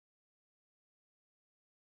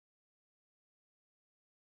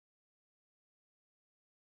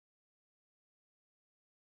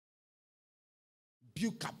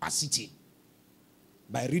build capacity.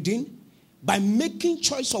 By reading, by making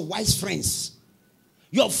choice of wise friends.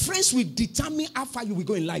 Your friends will determine how far you will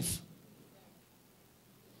go in life.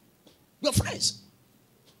 Your friends.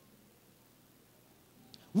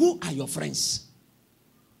 Who are your friends?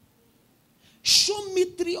 Show me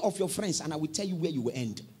 3 of your friends and I will tell you where you will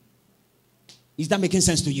end. Is that making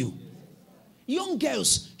sense to you? Young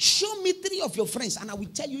girls, show me 3 of your friends and I will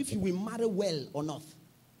tell you if you will marry well or not.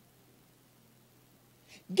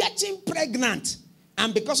 Getting pregnant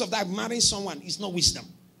and because of that marrying someone is not wisdom.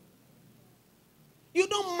 You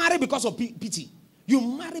don't marry because of pity. You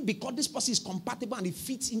marry because this person is compatible and it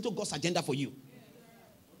fits into God's agenda for you.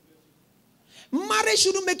 Marriage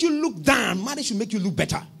shouldn't make you look down. Marriage should make you look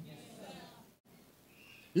better.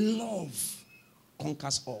 Love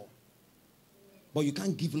conquers all. But you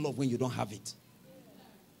can't give love when you don't have it.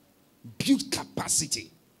 Build capacity.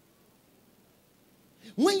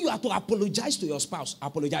 When you are to apologize to your spouse,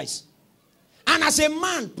 apologize. And as a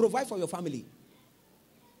man, provide for your family.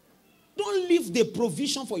 Don't leave the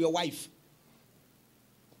provision for your wife.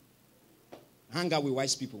 Hang out with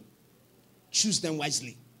wise people. Choose them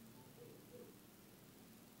wisely.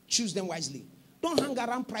 Choose them wisely. Don't hang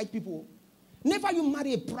around pride people. Never you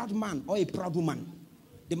marry a proud man or a proud woman.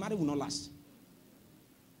 The marriage will not last.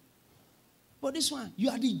 But this one, you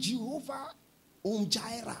are the Jehovah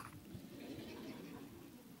Jireh.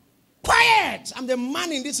 Quiet! I'm the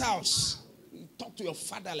man in this house. You talk to your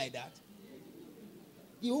father like that.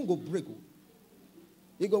 You won't go break.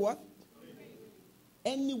 You go what?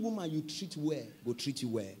 Any woman you treat well, will treat you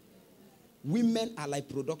well. Women are like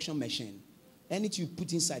production machine. Anything you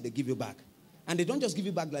put inside, they give you back. And they don't just give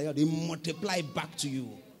you back like that, they multiply back to you.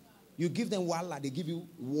 You give them wala, they give you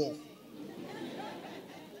war.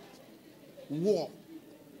 War.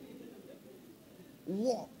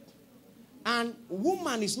 War. And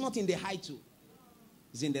woman is not in the height too.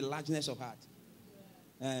 It's in the largeness of heart.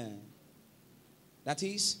 That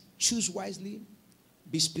is, choose wisely,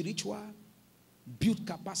 be spiritual, build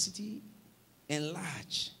capacity,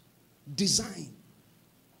 enlarge, design.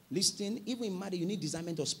 Listen, even in marriage, you need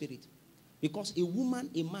discernment of spirit. Because a woman,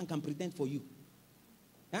 a man can pretend for you.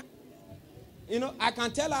 Huh? You know, I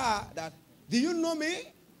can tell her that, do you know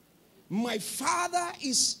me? My father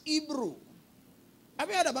is Hebrew. Have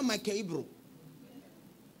you heard about Michael Hebrew?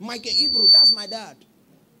 Michael Hebrew, that's my dad.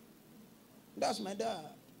 That's my dad.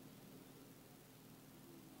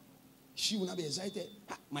 She will not be excited.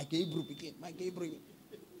 Michael Hebrew became Michael Hebrew.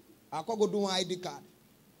 I can't go do an ID card.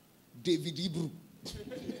 David Hebrew.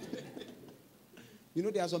 You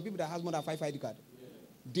know, there are some people that has more than 5 ID cards.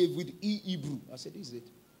 David E. Hebrew. I said, this is it.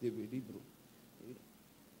 David Hebrew.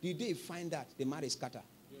 The day you find that, the marriage scatter.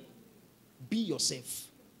 Be yourself.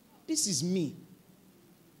 This is me.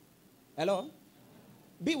 Hello?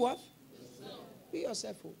 Be what? Yourself. Be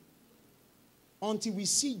yourself. Until we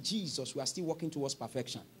see Jesus, we are still working towards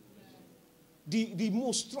perfection. The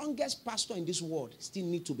most strongest pastor in this world still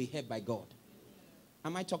need to be helped by God.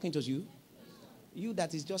 Am I talking to you? You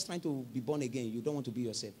that is just trying to be born again, you don't want to be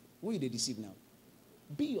yourself. Who are they deceive now?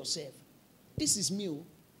 Be yourself. This is me.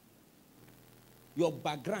 Your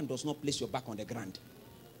background does not place your back on the ground.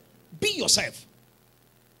 Be yourself.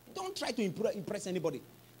 Don't try to impress anybody.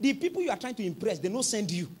 The people you are trying to impress, they don't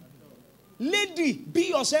send you. Lady, be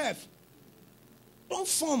yourself. Don't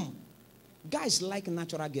form. Guys like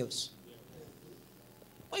natural girls.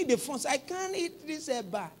 When they front, I can't eat this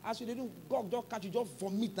bar. As you didn't go, just catch you, just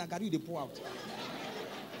vomit and carry the pour out.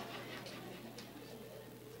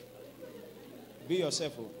 Be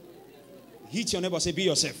yourself. Hit your neighbor, say, be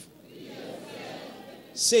yourself. Be yourself.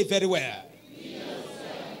 Say it very well. Be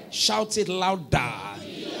yourself. Shout it louder. Be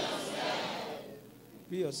yourself.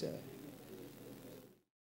 Be yourself.